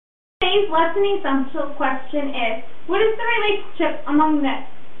Today's lesson essential question is, what is the relationship among the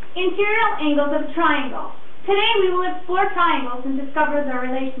interior angles of a triangle? Today we will explore triangles and discover their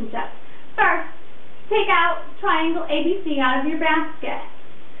relationship. First, take out triangle ABC out of your basket.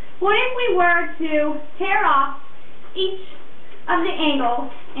 What if we were to tear off each of the angles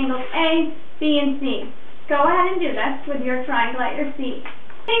A, B, and C? Go ahead and do this with your triangle at your seat.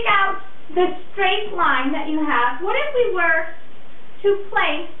 Take out the straight line that you have. What if we were to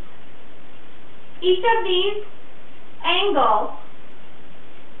place each of these angles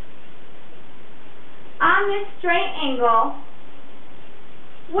on this straight angle?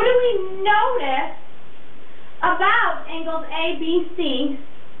 What do we notice about angles A, B, C?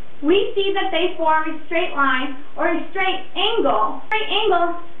 We see that they form a straight line or a straight angle. A straight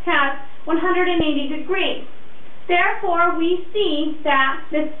angle has 180 degrees. Therefore, we see that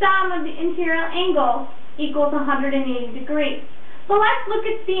the sum of the interior angles equals 180 degrees. So let's look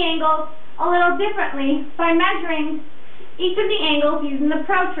at the angles a little differently by measuring each of the angles using the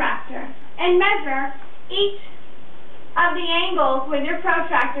protractor. And measure each of the angles with your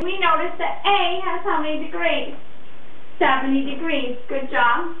protractor. We notice that A has how many degrees? 70 degrees. Good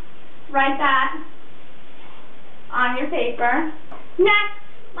job. Write that on your paper. Next,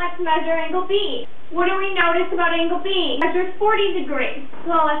 let's measure angle B. What do we notice about angle B? It measures 40 degrees.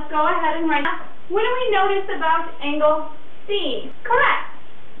 So let's go ahead and write that. What do we notice about angle C? Correct.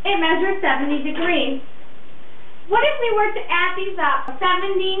 It measures 70 degrees. What if we were to add these up?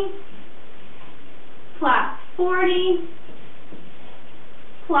 70 plus 40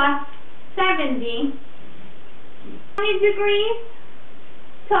 plus 70. How many degrees?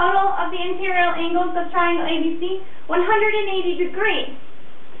 Total of the interior angles of triangle ABC, 180 degrees.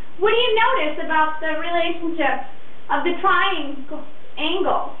 What do you notice about the relationship of the triangle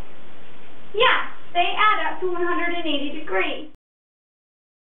angles? Yes, they add up to 180 degrees.